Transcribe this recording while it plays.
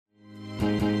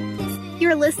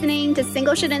you're listening to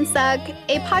Single Shouldn't Suck,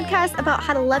 a podcast about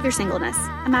how to love your singleness.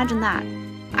 Imagine that.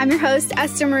 I'm your host,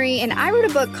 Esther Marie, and I wrote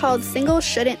a book called Single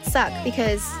Shouldn't Suck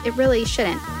because it really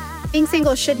shouldn't. Being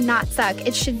single should not suck.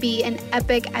 It should be an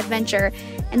epic adventure.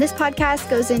 And this podcast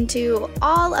goes into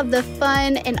all of the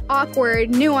fun and awkward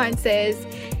nuances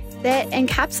that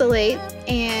encapsulate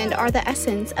and are the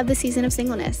essence of the season of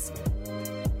singleness.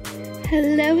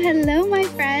 Hello, my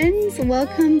friends.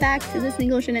 Welcome back to the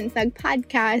Single Shouldn't Suck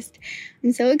podcast.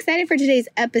 I'm so excited for today's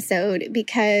episode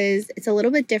because it's a little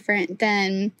bit different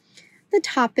than the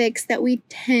topics that we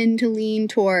tend to lean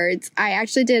towards. I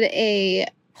actually did a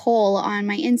poll on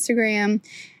my Instagram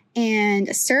and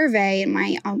a survey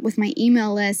with my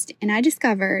email list, and I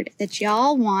discovered that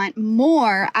y'all want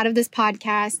more out of this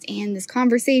podcast and this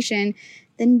conversation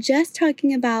than just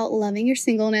talking about loving your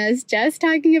singleness, just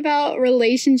talking about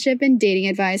relationship and dating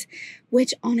advice,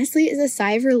 which honestly is a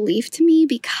sigh of relief to me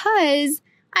because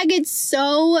I get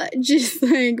so just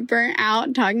burnt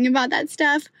out talking about that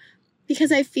stuff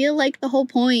because I feel like the whole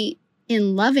point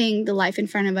in loving the life in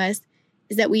front of us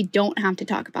is that we don't have to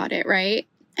talk about it, right?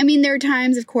 I mean, there are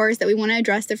times, of course, that we want to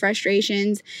address the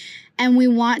frustrations and we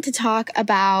want to talk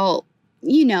about,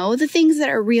 the things that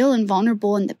are real and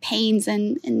vulnerable and the pains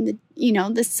and the,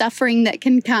 the suffering that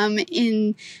can come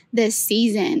in this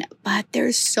season. But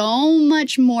there's so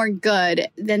much more good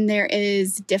than there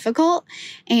is difficult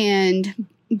and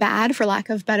bad, for lack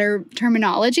of better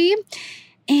terminology.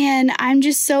 And I'm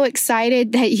just so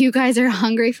excited that you guys are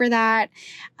hungry for that.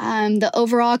 The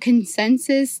overall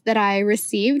consensus that I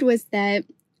received was that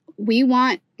we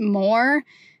want more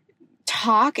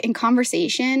talk and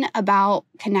conversation about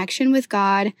connection with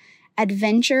God,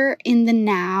 adventure in the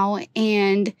now,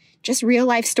 and just real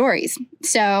life stories.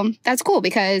 So that's cool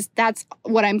because that's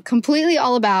what I'm completely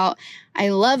all about. I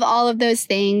love all of those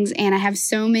things and I have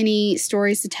so many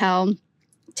stories to tell.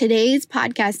 Today's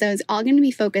podcast, though, is all going to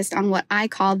be focused on what I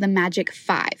call the Magic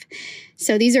 5.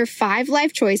 So these are 5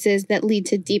 life choices that lead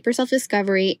to deeper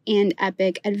self-discovery and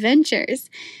epic adventures.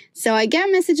 So I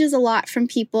get messages a lot from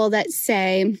people that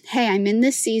say, hey, I'm in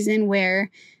this season where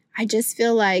I just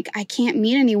feel like I can't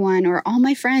meet anyone, or all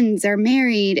my friends are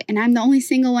married and I'm the only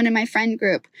single one in my friend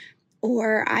group,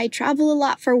 or I travel a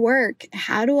lot for work.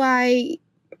 How do I,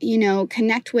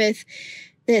 connect with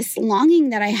this longing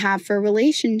that I have for a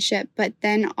relationship, but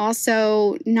then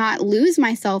also not lose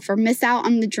myself or miss out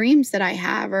on the dreams that I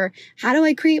have? Or how do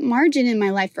I create margin in my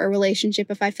life for a relationship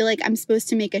if I feel like I'm supposed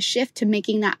to make a shift to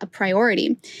making that a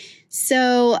priority?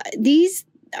 So these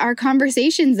are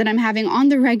conversations that I'm having on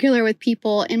the regular with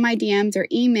people in my DMs or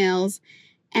emails.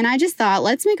 And I just thought,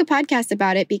 let's make a podcast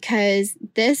about it because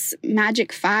this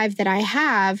Magic 5 that I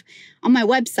have on my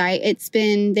website, it's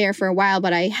been there for a while,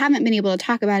 but I haven't been able to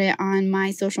talk about it on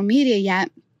my social media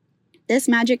yet. This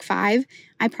Magic 5,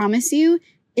 I promise you,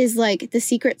 is like the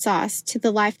secret sauce to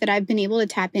the life that I've been able to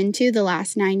tap into the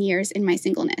last 9 years in my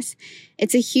singleness.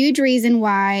 It's a huge reason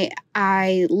why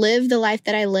I live the life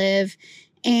that I live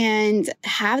and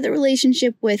have the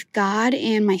relationship with God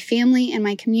and my family and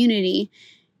my community.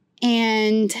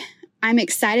 And I'm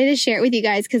excited to share it with you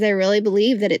guys because I really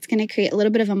believe that it's going to create a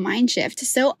little bit of a mind shift.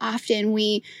 So often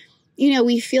we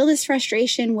feel this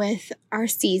frustration with our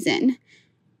season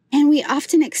and we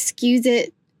often excuse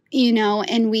it,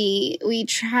 and we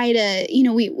try to,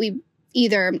 we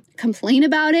either complain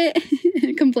about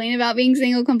it, complain about being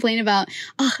single, complain about,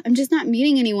 I'm just not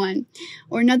meeting anyone,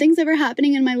 or nothing's ever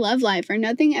happening in my love life, or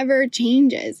nothing ever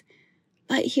changes.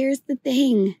 But here's the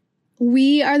thing.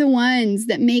 We are the ones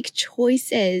that make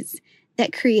choices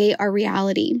that create our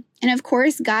reality. And of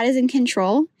course, God is in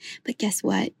control. But guess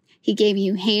what? He gave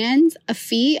you hands, a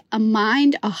feet, a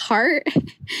mind, a heart,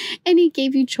 and he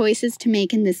gave you choices to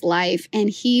make in this life. And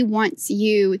he wants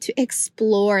you to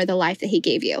explore the life that he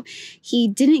gave you. He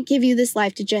didn't give you this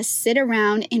life to just sit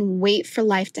around and wait for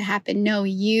life to happen. No,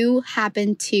 you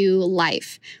happen to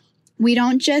life. We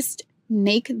don't just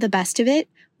make the best of it.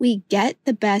 We get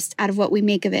the best out of what we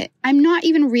make of it. I'm not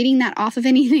even reading that off of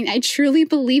anything. I truly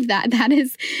believe that. That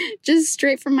is just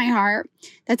straight from my heart.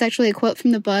 That's actually a quote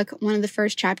from the book, one of the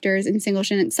first chapters in Single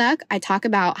Shouldn't Suck. I talk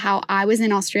about how I was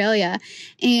in Australia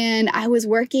and I was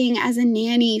working as a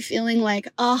nanny feeling like,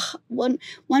 when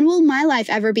will my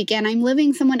life ever begin? I'm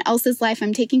living someone else's life.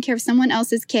 I'm taking care of someone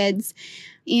else's kids.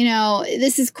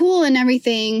 This is cool and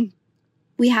everything.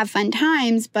 We have fun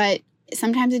times, but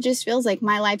sometimes it just feels like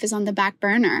my life is on the back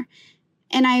burner.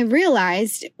 And I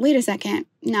realized, wait a second,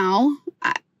 no,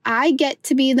 I get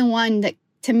to be the one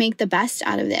to make the best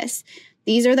out of this.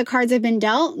 These are the cards I've been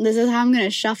dealt. This is how I'm going to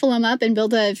shuffle them up and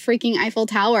build a freaking Eiffel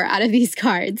Tower out of these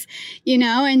cards,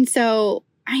 And so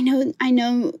I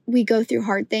know we go through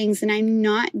hard things, and I'm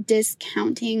not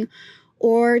discounting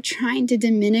or trying to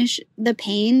diminish the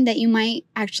pain that you might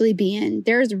actually be in.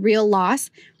 There's real loss.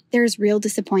 There's real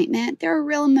disappointment. There are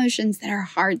real emotions that are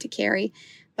hard to carry.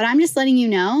 But I'm just letting you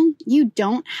know, you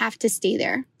don't have to stay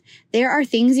there. There are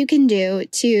things you can do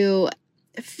to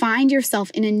find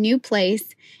yourself in a new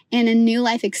place and a new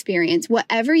life experience.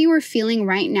 Whatever you are feeling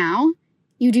right now,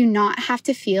 you do not have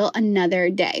to feel another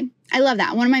day. I love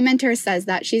that. One of my mentors says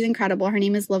that. She's incredible. Her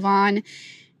name is Lavon.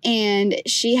 And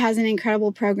she has an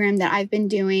incredible program that I've been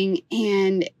doing.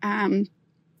 And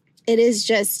it is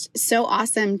just so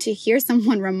awesome to hear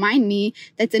someone remind me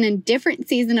that's in a different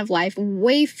season of life,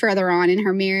 way further on in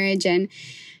her marriage and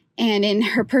in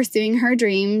her pursuing her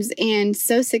dreams and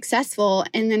so successful.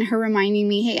 And then her reminding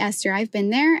me, hey, Esther, I've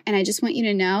been there. And I just want you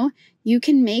to know you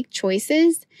can make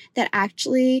choices that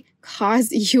actually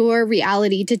cause your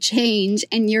reality to change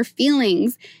and your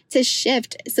feelings to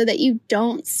shift so that you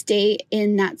don't stay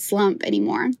in that slump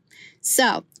anymore.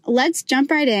 So let's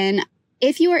jump right in.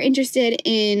 If you are interested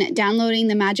in downloading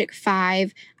the Magic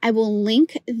 5, I will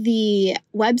link the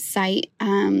website,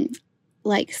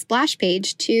 splash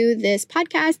page to this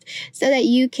podcast so that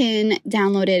you can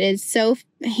download it. It's so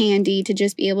handy to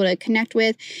just be able to connect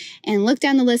with and look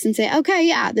down the list and say, okay,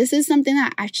 yeah, this is something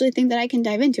that I actually think that I can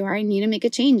dive into or I need to make a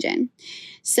change in.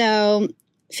 So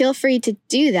feel free to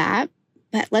do that,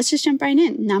 but let's just jump right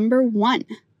in. Number one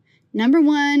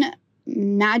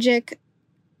magic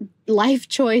life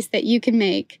choice that you can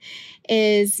make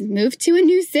is move to a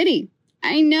new city.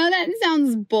 I know that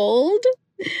sounds bold,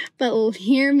 but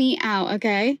hear me out,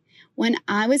 okay? When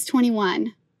I was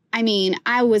 21,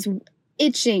 I was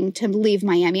itching to leave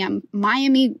Miami. I'm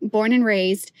Miami born and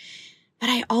raised, but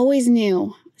I always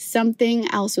knew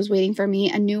something else was waiting for me,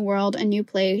 a new world, a new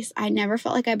place. I never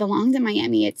felt like I belonged in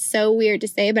Miami. It's so weird to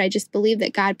say, but I just believe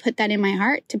that God put that in my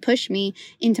heart to push me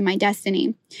into my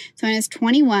destiny. So when I was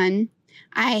 21,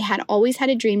 I had always had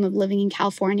a dream of living in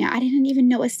California. I didn't even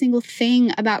know a single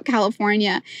thing about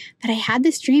California, but I had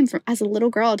this dream as a little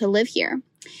girl to live here.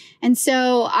 And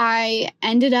so I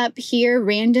ended up here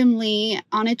randomly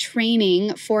on a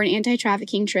training for an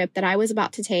anti-trafficking trip that I was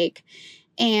about to take.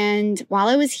 And while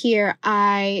I was here,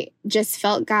 I just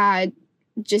felt God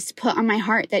just put on my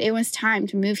heart that it was time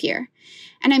to move here.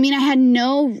 And I had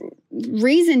no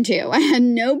reason to. I had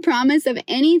no promise of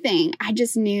anything. I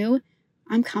just knew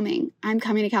I'm coming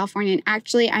to California. And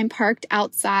actually, I'm parked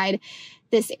outside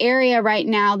this area right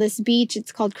now, this beach.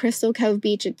 It's called Crystal Cove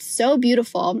Beach. It's so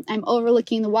beautiful. I'm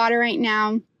overlooking the water right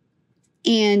now.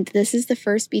 And this is the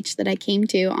first beach that I came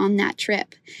to on that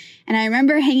trip. And I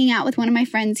remember hanging out with one of my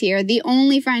friends here, the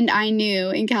only friend I knew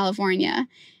in California.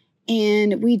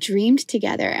 And we dreamed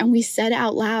together and we said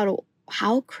out loud,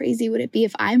 how crazy would it be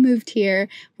if I moved here,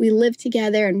 we lived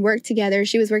together and worked together.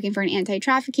 She was working for an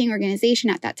anti-trafficking organization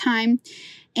at that time.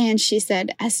 And she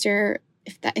said, Esther,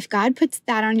 if God puts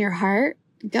that on your heart,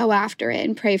 go after it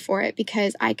and pray for it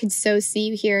because I could so see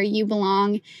you here. You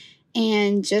belong.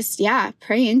 And just,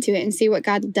 pray into it and see what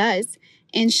God does.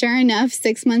 And sure enough,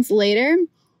 6 months later,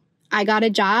 I got a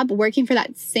job working for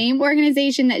that same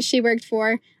organization that she worked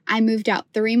for. I moved out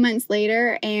 3 months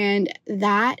later, and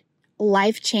that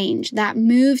life change, that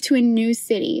move to a new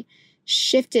city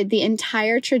shifted the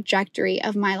entire trajectory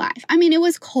of my life. It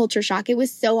was culture shock. It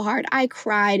was so hard. I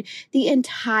cried the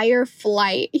entire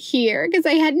flight here because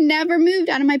I had never moved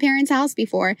out of my parents' house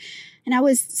before. And I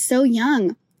was so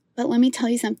young. But let me tell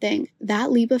you something.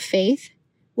 That leap of faith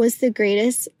was the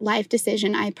greatest life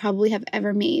decision I probably have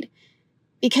ever made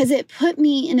because it put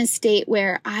me in a state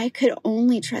where I could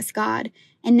only trust God.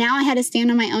 And now I had to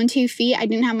stand on my own 2 feet. I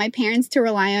didn't have my parents to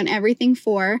rely on everything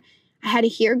for. I had to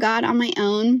hear God on my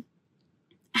own.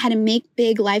 I had to make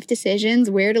big life decisions,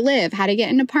 where to live, how to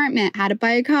get an apartment, how to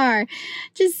buy a car,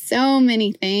 just so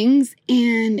many things.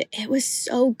 And it was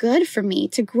so good for me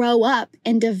to grow up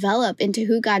and develop into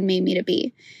who God made me to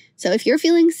be. So if you're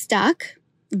feeling stuck,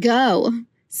 go.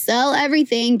 Sell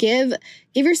everything, give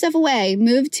yourself away,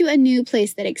 move to a new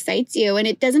place that excites you. And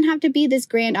it doesn't have to be this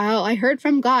grand, oh, I heard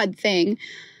from God thing.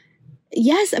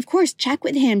 Yes, of course, check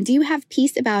with him. Do you have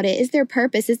peace about it? Is there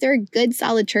purpose? Is there a good,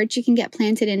 solid church you can get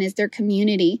planted in? Is there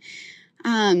community?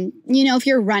 If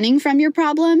you're running from your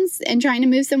problems and trying to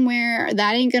move somewhere,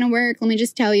 that ain't going to work. Let me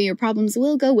just tell you, your problems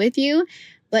will go with you.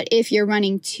 But if you're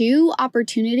running to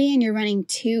opportunity and you're running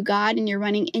to God and you're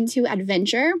running into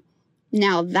adventure,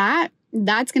 now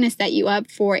that's going to set you up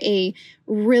for a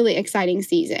really exciting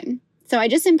season. So I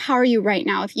just empower you right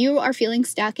now. If you are feeling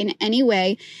stuck in any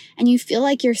way and you feel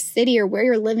like your city or where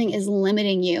you're living is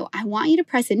limiting you, I want you to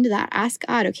press into that. Ask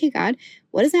God, okay, God,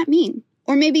 what does that mean?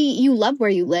 Or maybe you love where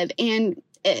you live and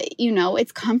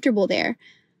it's comfortable there.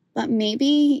 But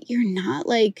maybe you're not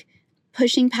like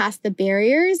pushing past the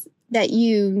barriers that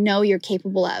you're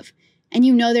capable of. And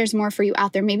there's more for you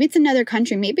out there. Maybe it's another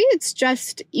country. Maybe it's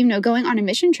just, going on a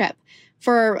mission trip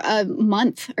for a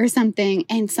month or something,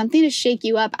 and something to shake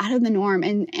you up out of the norm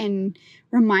and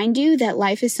remind you that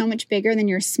life is so much bigger than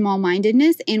your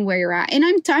small-mindedness and where you're at. And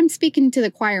I'm speaking to the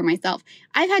choir myself.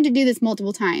 I've had to do this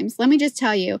multiple times. Let me just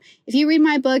tell you, if you read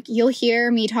my book, you'll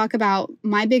hear me talk about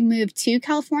my big move to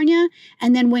California,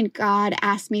 and then when God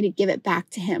asked me to give it back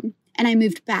to him. And I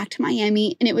moved back to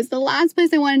Miami, and it was the last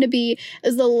place I wanted to be. It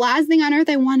was the last thing on earth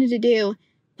I wanted to do.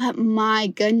 But my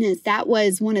goodness, that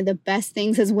was one of the best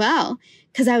things as well,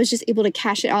 because I was just able to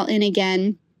cash it all in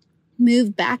again,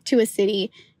 move back to a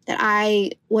city that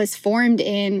I was formed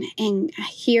in, and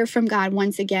hear from God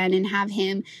once again and have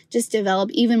him just develop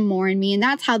even more in me. And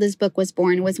that's how this book was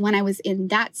born, was when I was in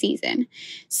that season.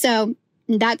 So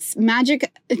that's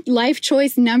magic life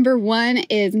choice number 1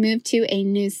 is move to a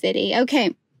new city.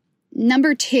 Okay.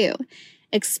 Number 2,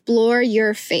 explore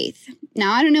your faith.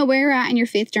 Now, I don't know where you're at in your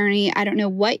faith journey. I don't know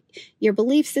what your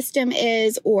belief system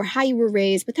is or how you were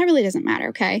raised, but that really doesn't matter,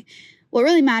 okay? What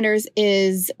really matters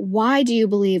is, why do you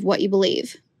believe what you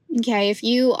believe? Okay, if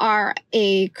you are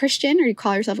a Christian or you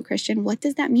call yourself a Christian, what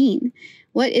does that mean?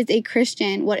 What is a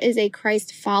Christian? What is a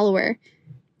Christ follower?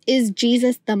 Is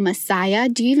Jesus the Messiah?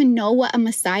 Do you even know what a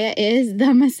Messiah is?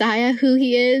 The Messiah, who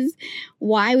he is,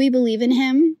 why we believe in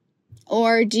him?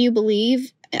 Or do you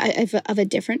believe of a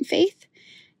different faith?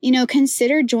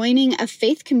 Consider joining a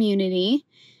faith community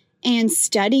and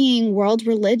studying world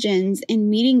religions and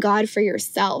meeting God for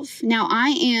yourself. Now, I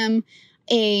am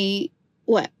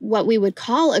what we would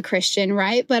call a Christian,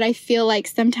 right? But I feel like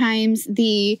sometimes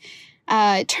the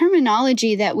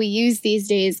terminology that we use these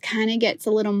days kind of gets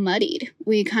a little muddied.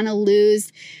 We kind of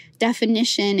lose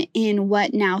definition in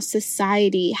what now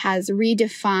society has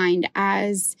redefined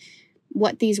as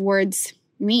what these words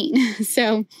mean.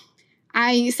 So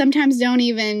I sometimes don't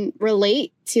even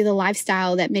relate to the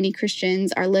lifestyle that many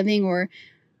Christians are living,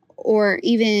 or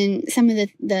even some of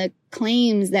the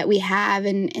claims that we have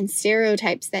and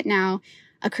stereotypes that now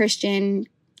a Christian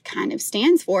kind of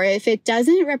stands for. If it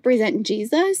doesn't represent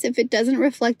Jesus, if it doesn't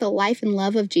reflect the life and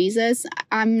love of Jesus,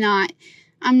 I'm not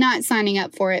signing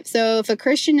up for it. So if a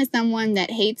Christian is someone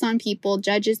that hates on people,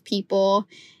 judges people,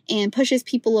 and pushes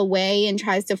people away and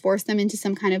tries to force them into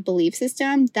some kind of belief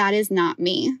system, that is not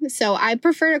me. So I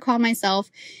prefer to call myself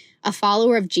a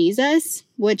follower of Jesus,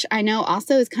 which I know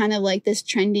also is kind of like this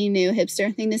trendy new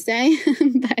hipster thing to say,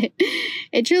 but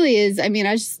it truly is. I mean,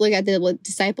 I just look at the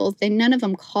disciples, and none of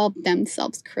them called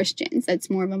themselves Christians. That's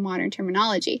more of a modern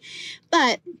terminology.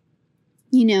 But,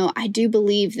 I do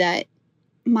believe that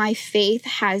my faith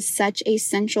has such a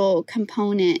central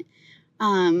component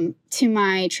to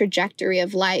my trajectory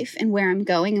of life and where I'm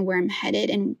going and where I'm headed.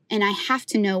 And I have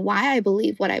to know why I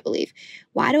believe what I believe.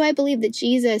 Why do I believe that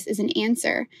Jesus is an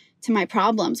answer to my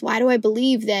problems? Why do I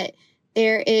believe that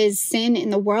there is sin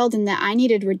in the world and that I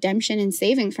needed redemption and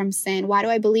saving from sin? Why do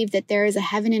I believe that there is a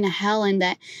heaven and a hell, and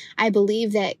that I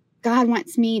believe that God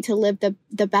wants me to live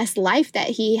the best life that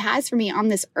he has for me on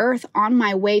this earth, on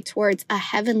my way towards a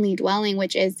heavenly dwelling,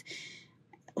 which is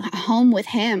home with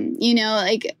him?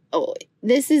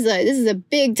 This is a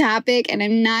big topic, and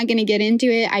I'm not going to get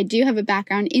into it. I do have a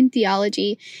background in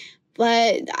theology,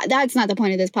 but that's not the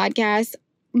point of this podcast.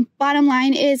 Bottom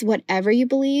line is, whatever you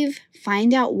believe,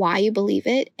 find out why you believe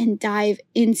it and dive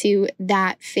into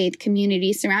that faith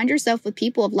community. Surround yourself with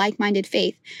people of like-minded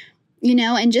faith,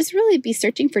 and just really be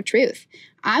searching for truth.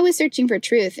 I was searching for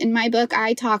truth. In my book,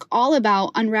 I talk all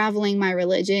about unraveling my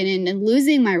religion and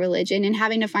losing my religion and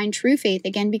having to find true faith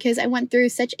again, because I went through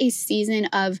such a season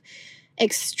of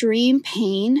extreme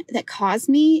pain that caused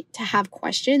me to have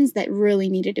questions that really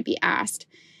needed to be asked.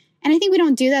 And I think we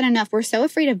don't do that enough. We're so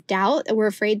afraid of doubt that we're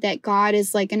afraid that God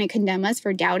is going to condemn us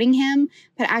for doubting him.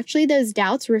 But actually, those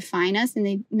doubts refine us and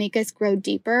they make us grow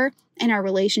deeper in our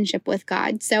relationship with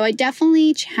God. So I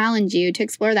definitely challenge you to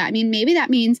explore that. I mean, maybe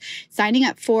that means signing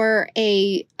up for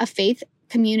a faith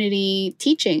community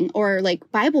teaching, or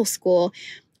Bible school,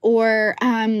 or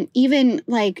even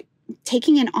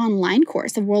taking an online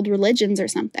course of world religions or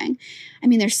something. I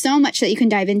mean, there's so much that you can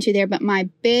dive into there, but my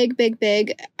big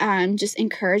just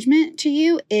encouragement to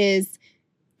you is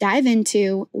dive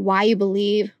into why you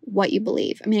believe what you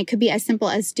believe. I mean, it could be as simple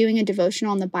as doing a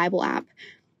devotional on the Bible app.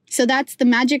 So that's the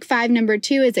Magic 5. Number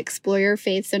 2 is explore your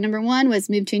faith. So number 1 was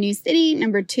move to a new city.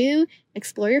 Number 2,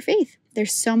 explore your faith.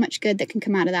 There's so much good that can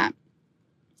come out of that.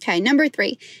 Okay, number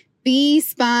 3, be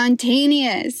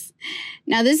spontaneous.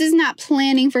 Now, this is not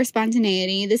planning for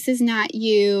spontaneity. This is not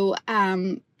you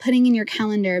putting in your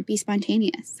calendar, be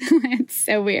spontaneous. It's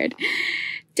so weird.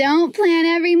 Don't plan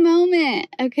every moment,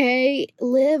 okay?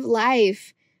 Live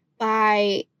life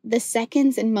by the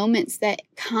seconds and moments that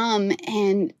come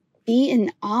and be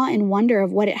in awe and wonder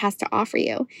of what it has to offer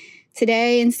you.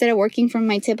 Today, instead of working from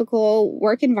my typical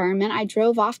work environment, I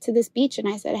drove off to this beach and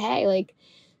I said, hey, like,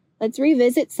 let's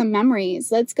revisit some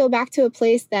memories. Let's go back to a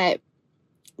place that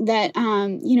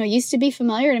used to be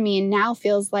familiar to me and now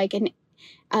feels like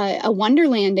a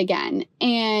wonderland again.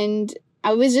 And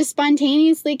I was just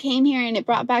spontaneously came here and it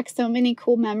brought back so many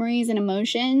cool memories and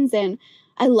emotions. And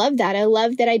I love that. I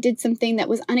love that I did something that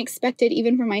was unexpected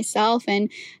even for myself.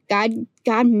 And God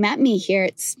met me here.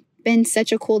 It's been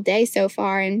such a cool day so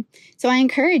far. And so I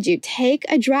encourage you, take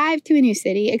a drive to a new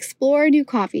city, explore a new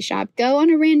coffee shop, go on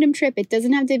a random trip. It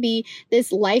doesn't have to be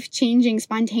this life-changing,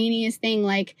 spontaneous thing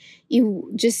like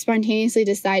you just spontaneously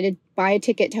decide to buy a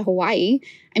ticket to Hawaii.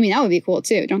 I mean, that would be cool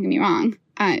too. Don't get me wrong.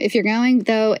 If you're going,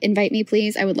 though, invite me,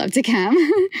 please. I would love to come.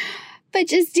 But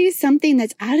just do something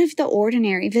that's out of the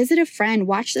ordinary. Visit a friend,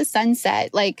 watch the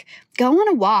sunset, like go on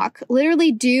a walk,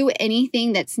 literally do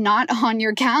anything that's not on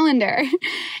your calendar.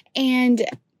 And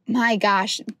my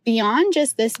gosh, beyond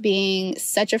just this being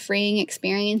such a freeing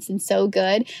experience and so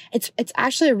good, it's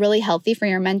actually really healthy for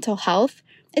your mental health.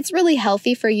 It's really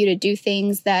healthy for you to do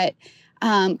things that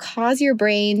cause your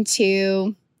brain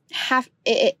to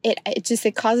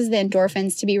it causes the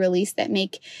endorphins to be released that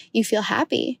make you feel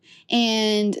happy.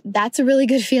 And that's a really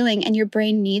good feeling. And your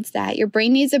brain needs that. Your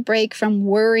brain needs a break from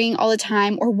worrying all the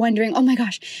time or wondering, oh my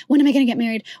gosh, when am I going to get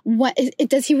married?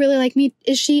 Does he really like me?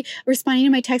 Is she responding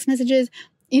to my text messages?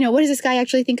 What does this guy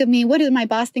actually think of me? What does my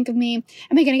boss think of me?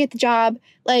 Am I going to get the job?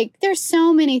 Like, there's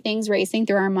so many things racing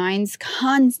through our minds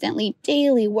constantly,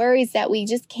 daily worries that we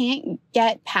just can't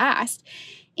get past.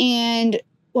 And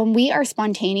when we are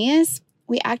spontaneous,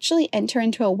 we actually enter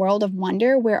into a world of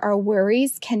wonder where our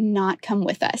worries cannot come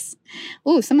with us.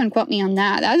 Ooh, someone quote me on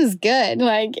that. That is good.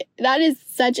 Like, that is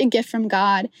such a gift from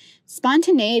God.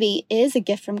 Spontaneity is a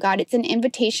gift from God. It's an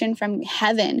invitation from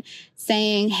heaven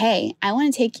saying, hey, I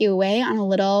want to take you away on a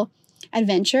little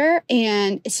adventure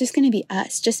and it's just going to be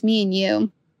us, just me and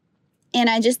you. And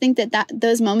I just think that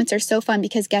those moments are so fun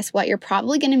because guess what? You're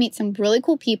probably going to meet some really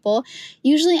cool people.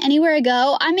 Usually anywhere I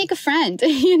go, I make a friend.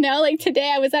 Like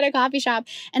today I was at a coffee shop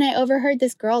and I overheard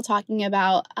this girl talking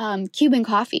about Cuban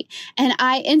coffee. And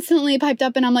I instantly piped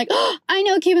up and I'm like, oh, I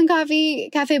know Cuban coffee,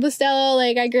 Cafe Bustelo.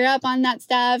 Like I grew up on that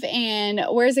stuff. And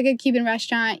where's a good Cuban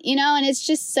restaurant? And it's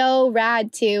just so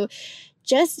rad to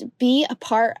just be a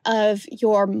part of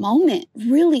your moment.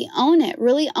 Really own it.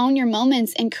 Really own your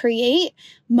moments and create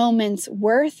moments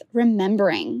worth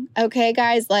remembering. Okay,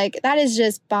 guys, like that is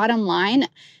just bottom line,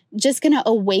 just going to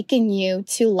awaken you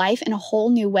to life in a whole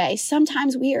new way.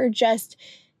 Sometimes we are just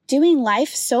doing life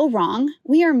so wrong.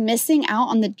 We are missing out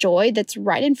on the joy that's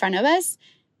right in front of us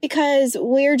because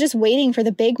we're just waiting for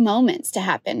the big moments to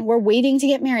happen. We're waiting to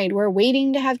get married. We're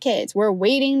waiting to have kids. We're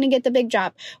waiting to get the big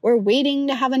job. We're waiting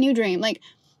to have a new dream. Like,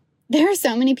 there are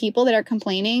so many people that are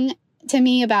complaining to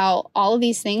me about all of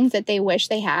these things that they wish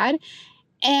they had.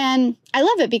 And I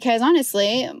love it because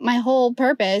honestly, my whole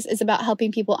purpose is about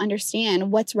helping people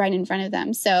understand what's right in front of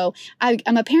them. So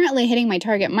I'm apparently hitting my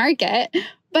target market.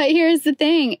 But here's the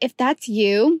thing. If that's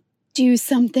you, do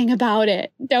something about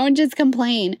it. Don't just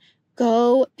complain.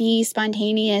 Go be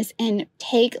spontaneous and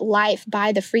take life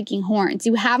by the freaking horns.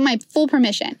 You have my full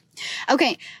permission.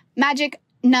 Okay, magic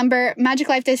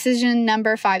life decision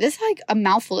number 5. This is like a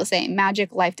mouthful to say,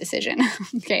 magic life decision.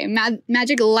 Okay,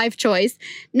 magic life choice.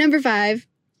 Number 5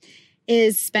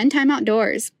 is spend time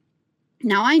outdoors.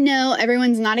 Now, I know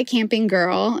everyone's not a camping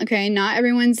girl, okay? Not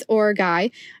everyone's or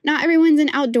guy. Not everyone's an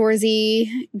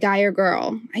outdoorsy guy or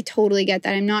girl. I totally get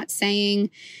that. I'm not saying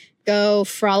go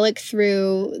frolic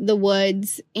through the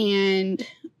woods and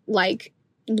like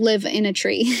live in a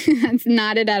tree. That's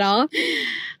not it at all.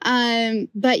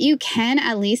 But you can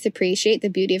at least appreciate the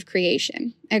beauty of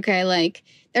creation. Okay. Like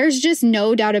there's just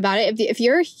no doubt about it. If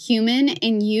you're a human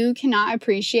and you cannot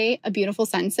appreciate a beautiful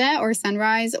sunset or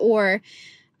sunrise or,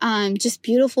 just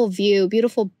beautiful view,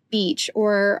 beautiful beach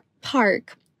or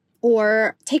park,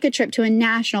 or take a trip to a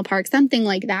national park, something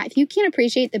like that. If you can't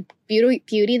appreciate the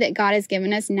beauty that God has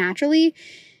given us naturally,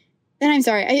 then I'm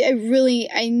sorry.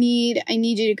 I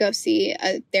need you to go see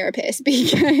a therapist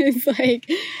because like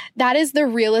that is the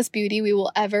realest beauty we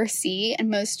will ever see and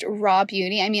most raw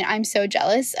beauty. I mean, I'm so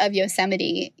jealous of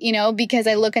Yosemite, because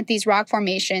I look at these rock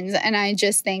formations and I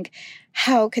just think,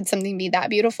 how could something be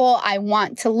that beautiful? I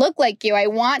want to look like you. I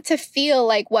want to feel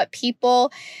like what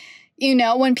people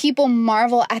When people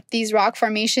marvel at these rock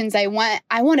formations, I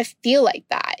want to feel like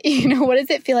that. What does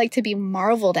it feel like to be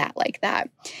marveled at like that?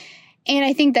 And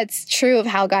I think that's true of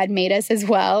how God made us as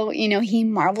well. He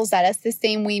marvels at us the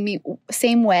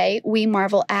same way we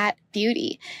marvel at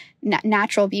beauty,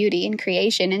 natural beauty and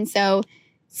creation. And so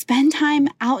spend time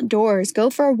outdoors,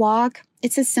 go for a walk.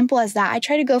 It's as simple as that. I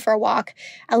try to go for a walk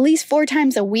at least 4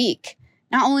 times a week,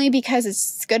 not only because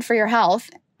it's good for your health,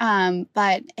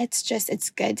 but it's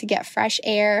good to get fresh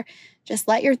air. Just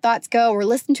let your thoughts go, or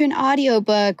listen to an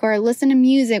audiobook, or listen to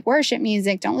music, worship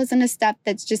music. Don't listen to stuff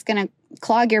that's just going to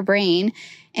clog your brain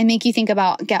and make you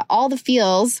get all the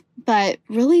feels, but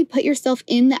really put yourself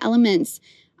in the elements.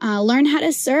 Learn how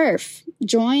to surf,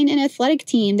 join an athletic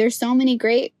team. There's so many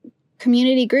great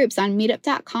community groups on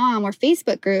meetup.com or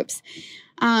Facebook groups.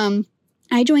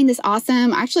 I joined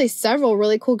actually several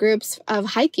really cool groups of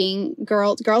hiking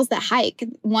girls that hike.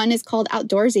 One is called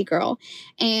Outdoorsy Girl.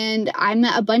 And I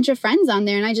met a bunch of friends on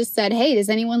there, and I just said, hey, does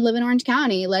anyone live in Orange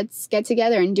County? Let's get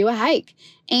together and do a hike.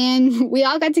 And we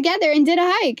all got together and did a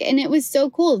hike. And it was so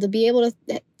cool to be able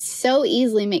to so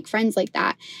easily make friends like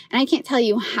that. And I can't tell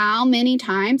you how many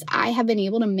times I have been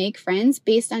able to make friends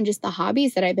based on just the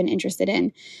hobbies that I've been interested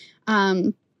in.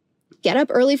 Get up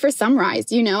early for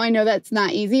sunrise. I know that's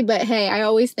not easy, but hey, I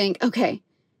always think, okay,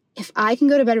 if I can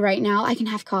go to bed right now, I can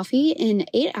have coffee in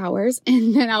 8 hours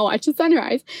and then I'll watch the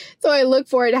sunrise. So I look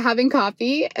forward to having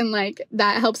coffee, and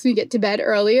that helps me get to bed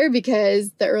earlier,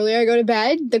 because the earlier I go to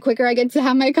bed, the quicker I get to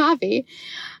have my coffee.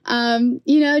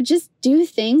 Just do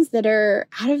things that are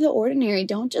out of the ordinary.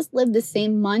 Don't just live the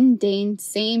same mundane,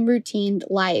 same routine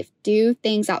life. Do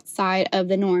things outside of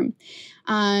the norm.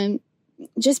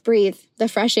 Just breathe the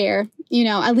fresh air,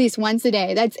 at least once a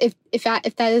day. That's if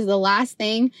that is the last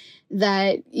thing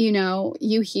that,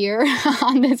 you hear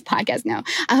on this podcast. No,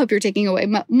 I hope you're taking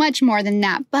away much more than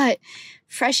that. But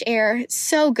fresh air,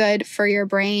 so good for your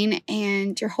brain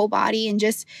and your whole body. And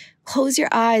just close your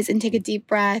eyes and take a deep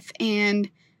breath and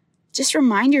just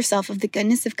remind yourself of the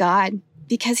goodness of God,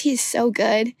 because He is so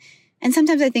good. And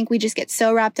sometimes I think we just get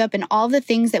so wrapped up in all the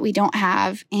things that we don't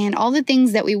have and all the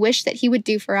things that we wish that He would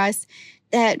do for us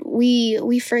that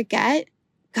we forget,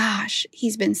 gosh,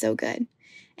 He's been so good.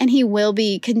 And He will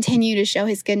continue to show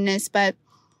His goodness. But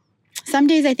some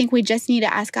days I think we just need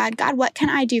to ask God, what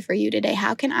can I do for you today?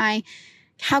 How can I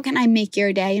make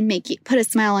your day and put a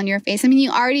smile on your face? I mean, you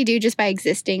already do just by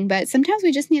existing, but sometimes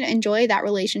we just need to enjoy that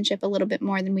relationship a little bit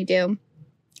more than we do.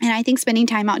 And I think spending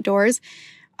time outdoors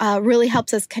really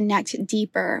helps us connect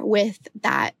deeper with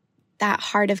that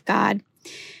heart of God.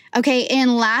 Okay,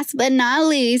 and last but not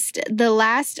least, the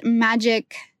last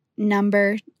magic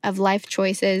number of life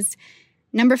choices,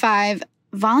 number 5,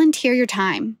 volunteer your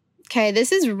time. Okay,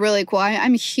 this is really cool.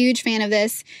 I'm a huge fan of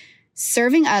this.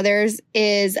 Serving others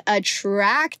is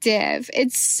attractive.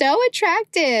 It's so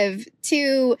attractive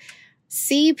to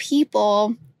see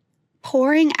people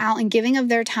pouring out and giving of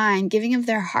their time, giving of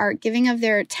their heart, giving of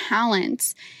their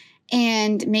talents,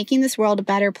 and making this world a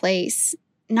better place.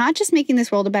 Not just making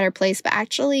this world a better place, but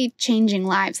actually changing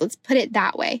lives. Let's put it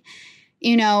that way.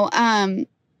 When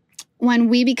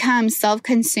we become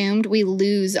self-consumed, we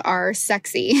lose our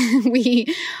sexy.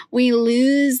 we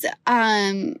lose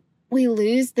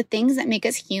the things that make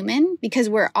us human, because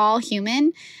we're all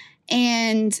human,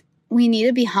 and we need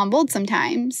to be humbled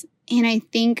sometimes. And I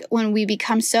think when we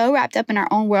become so wrapped up in our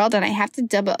own world, and I have to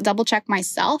double check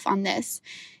myself on this,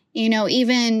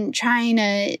 even trying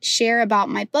to share about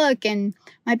my book and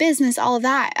my business, all of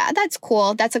that, that's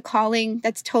cool. That's a calling.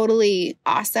 That's totally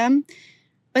awesome.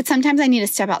 But sometimes I need to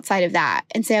step outside of that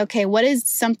and say, okay, what is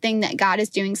something that God is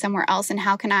doing somewhere else, and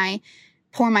how can I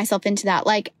pour myself into that?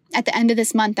 Like at the end of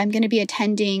this month, I'm going to be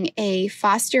attending a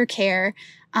foster care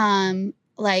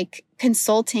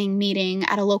consulting meeting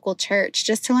at a local church,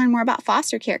 just to learn more about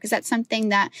foster care, because that's something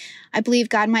that I believe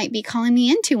God might be calling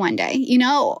me into one day,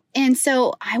 And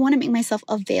so I want to make myself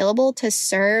available to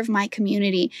serve my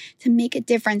community, to make a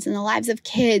difference in the lives of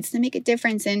kids, to make a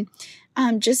difference in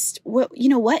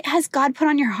what has God put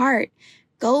on your heart?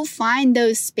 Go find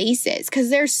those spaces, because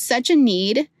there's such a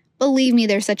need. Believe me,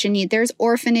 there's such a need. There's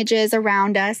orphanages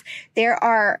around us. There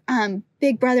are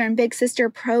big brother and big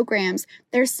sister programs.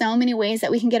 There's so many ways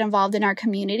that we can get involved in our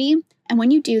community. And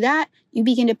when you do that, you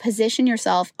begin to position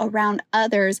yourself around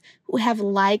others who have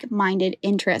like-minded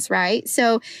interests, right?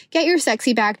 So get your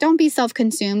sexy back. Don't be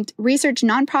self-consumed. Research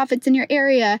nonprofits in your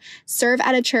area. Serve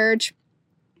at a church.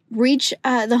 reach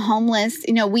the homeless.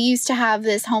 We used to have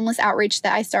this homeless outreach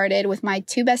that I started with my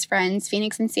two best friends,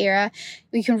 Phoenix and Sierra.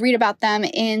 We can read about them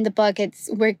in the book.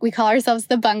 We call ourselves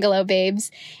the Bungalow Babes.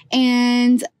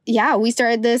 And yeah, we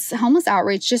started this homeless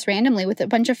outreach just randomly with a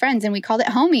bunch of friends, and we called it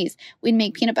Homies. We'd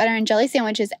make peanut butter and jelly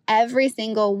sandwiches every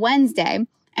single Wednesday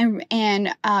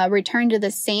and return to the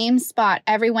same spot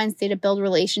every Wednesday to build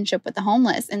relationship with the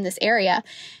homeless in this area.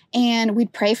 And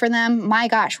we'd pray for them. My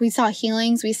gosh, we saw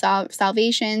healings. We saw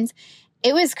salvations.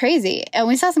 It was crazy. And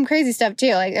we saw some crazy stuff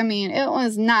too. It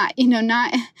was not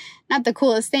the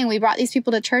coolest thing. We brought these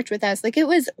people to church with us. It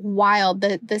was wild,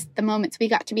 the moments we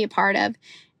got to be a part of.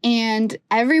 And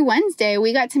every Wednesday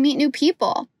we got to meet new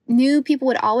people. New people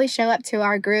would always show up to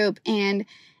our group, and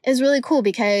it was really cool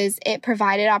because it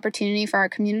provided opportunity for our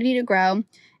community to grow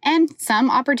and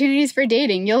some opportunities for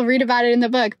dating. You'll read about it in the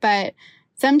book, but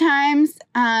sometimes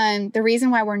the reason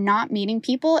why we're not meeting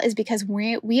people is because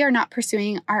we are not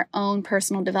pursuing our own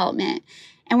personal development,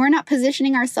 and we're not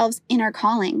positioning ourselves in our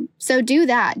calling. So do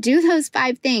that. Do those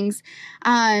 5 things,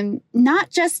 not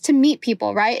just to meet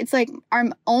people, right? It's our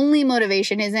only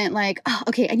motivation isn't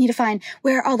okay, I need to find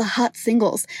where are all the hot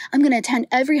singles. I'm going to attend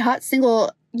every hot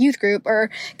single youth group or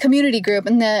community group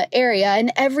in the area,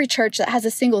 and every church that has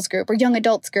a singles group or young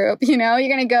adults group. You're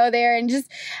going to go there and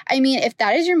if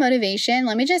that is your motivation,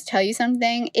 let me just tell you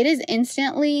something. It is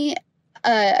instantly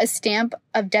a stamp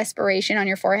of desperation on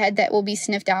your forehead that will be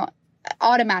sniffed out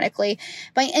automatically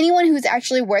by anyone who's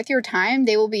actually worth your time.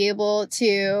 They will be able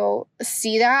to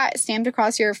see that stamped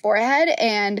across your forehead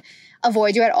and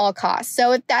avoid you at all costs.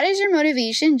 So if that is your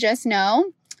motivation, just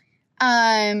know,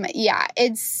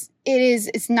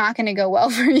 it's not going to go well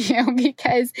for you,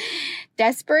 because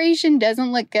desperation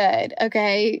doesn't look good.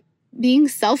 Okay. Being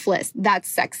selfless, that's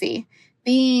sexy.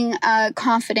 Being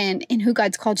confident in who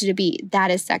God's called you to be, that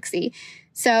is sexy.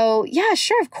 So yeah,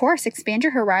 sure, of course, expand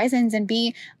your horizons and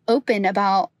be open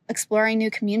about exploring new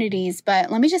communities.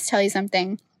 But let me just tell you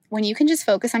something. When you can just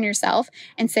focus on yourself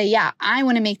and say, yeah, I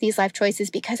want to make these life choices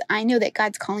because I know that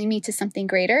God's calling me to something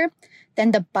greater,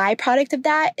 then the byproduct of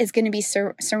that is going to be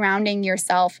surrounding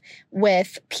yourself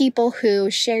with people who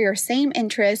share your same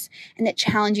interests and that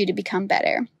challenge you to become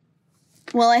better.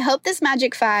 Well, I hope this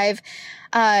Magic 5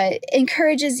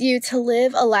 encourages you to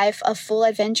live a life of full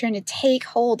adventure and to take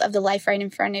hold of the life right in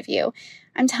front of you.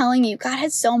 I'm telling you, God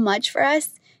has so much for us.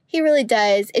 He really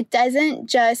does. It doesn't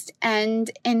just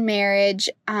end in marriage.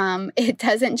 It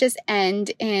doesn't just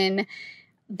end in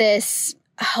this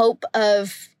hope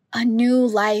of a new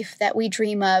life that we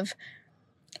dream of.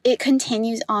 It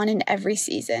continues on in every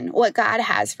season. What God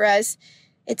has for us,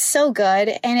 it's so good,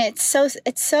 and it's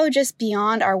so just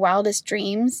beyond our wildest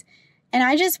dreams. And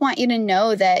I just want you to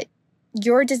know that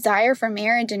your desire for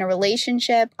marriage and a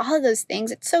relationship, all of those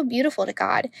things, it's so beautiful to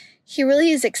God. He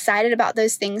really is excited about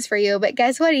those things for you. But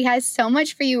guess what? He has so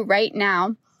much for you right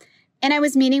now. And I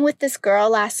was meeting with this girl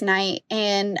last night,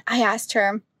 and I asked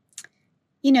her,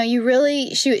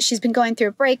 she's been going through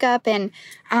a breakup, and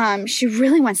she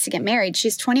really wants to get married.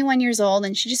 She's 21 years old,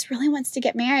 and she just really wants to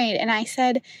get married. And I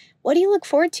said, what do you look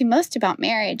forward to most about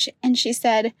marriage? And she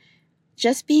said,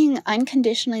 just being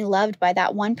unconditionally loved by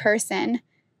that one person.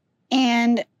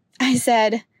 And I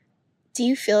said, do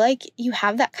you feel like you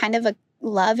have that kind of a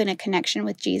love and a connection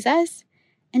with Jesus?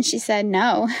 And she said,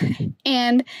 no.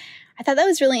 And I thought that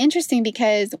was really interesting,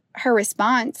 because her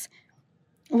response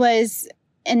was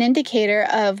an indicator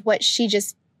of what she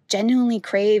just genuinely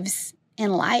craves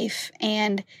in life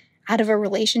and out of a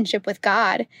relationship with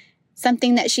God,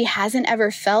 something that she hasn't ever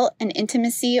felt an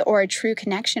intimacy or a true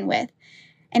connection with.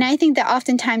 And I think that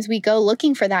oftentimes we go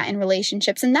looking for that in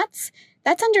relationships, and that's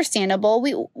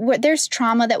understandable. There's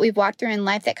trauma that we've walked through in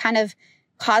life that kind of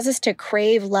cause us to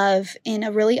crave love in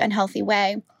a really unhealthy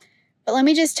way. But let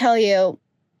me just tell you,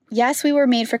 yes, we were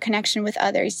made for connection with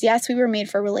others. Yes, we were made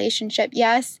for relationship.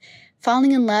 Yes,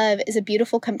 falling in love is a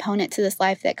beautiful component to this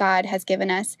life that God has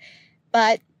given us.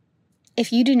 But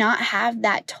if you do not have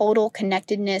that total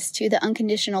connectedness to the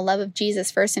unconditional love of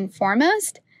Jesus first and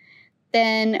foremost,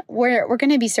 then we're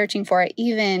going to be searching for it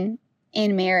even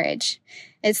in marriage.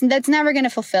 That's never going to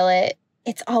fulfill it.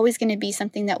 It's always going to be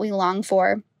something that we long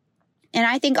for. And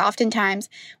I think oftentimes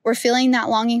we're feeling that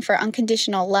longing for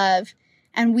unconditional love,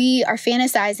 and we are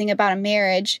fantasizing about a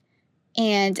marriage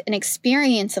and an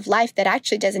experience of life that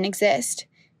actually doesn't exist.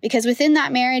 Because within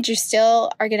that marriage, you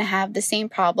still are going to have the same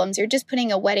problems. You're just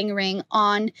putting a wedding ring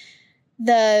on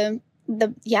the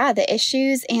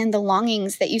issues and the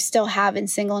longings that you still have in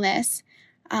singleness.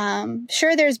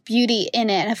 Sure, there's beauty in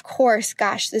it. And of course,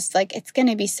 gosh, it's going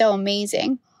to be so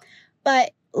amazing.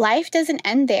 But life doesn't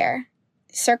end there.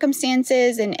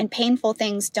 Circumstances and painful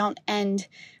things don't end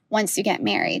once you get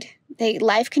married.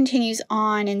 Life continues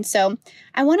on. And so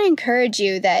I want to encourage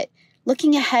you that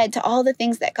looking ahead to all the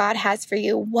things that God has for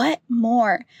you, what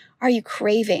more are you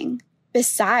craving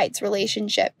besides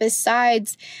relationship,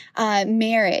 besides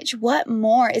marriage? What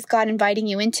more is God inviting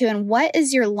you into? And what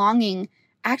is your longing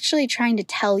actually trying to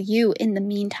tell you in the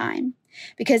meantime?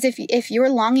 Because if you're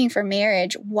longing for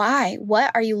marriage, why?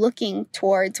 What are you looking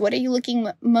towards? What are you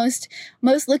most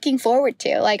looking forward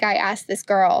to? Like I asked this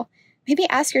girl, maybe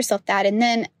ask yourself that, and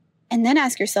then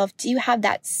ask yourself, do you have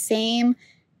that same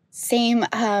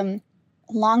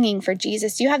longing for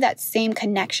Jesus? Do you have that same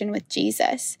connection with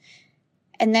Jesus?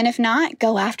 And then if not,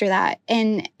 go after that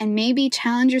and maybe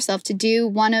challenge yourself to do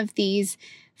one of these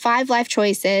 5 life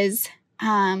choices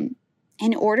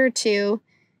in order to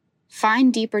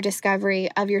find deeper discovery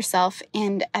of yourself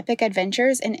and epic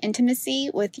adventures and intimacy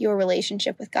with your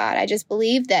relationship with God. I just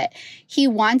believe that He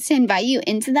wants to invite you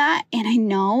into that. And I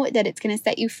know that it's going to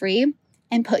set you free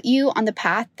and put you on the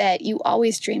path that you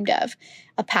always dreamed of,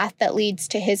 a path that leads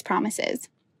to His promises.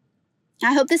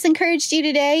 I hope this encouraged you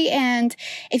today. And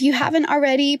if you haven't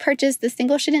already purchased the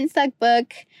Single Shouldn't Suck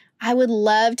book, I would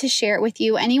love to share it with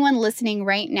you. Anyone listening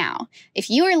right now, if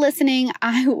you are listening,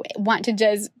 I want to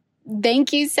just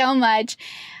thank you so much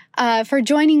for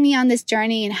joining me on this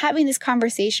journey and having this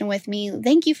conversation with me.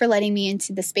 Thank you for letting me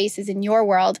into the spaces in your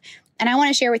world. And I want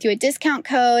to share with you a discount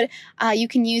code. You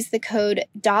can use the code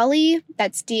DOLLY,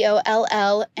 that's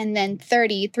DOLL, and then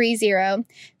 30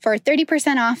 for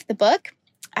 30% off the book.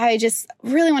 I just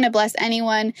really want to bless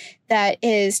anyone that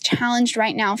is challenged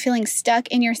right now, feeling stuck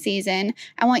in your season.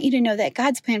 I want you to know that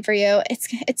God's plan for you,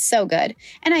 it's so good.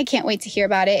 And I can't wait to hear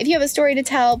about it. If you have a story to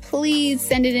tell, please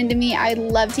send it in to me. I'd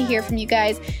love to hear from you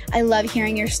guys. I love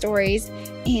hearing your stories.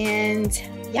 And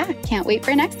yeah, can't wait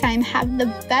for next time. Have the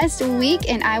best week,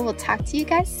 and I will talk to you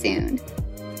guys soon.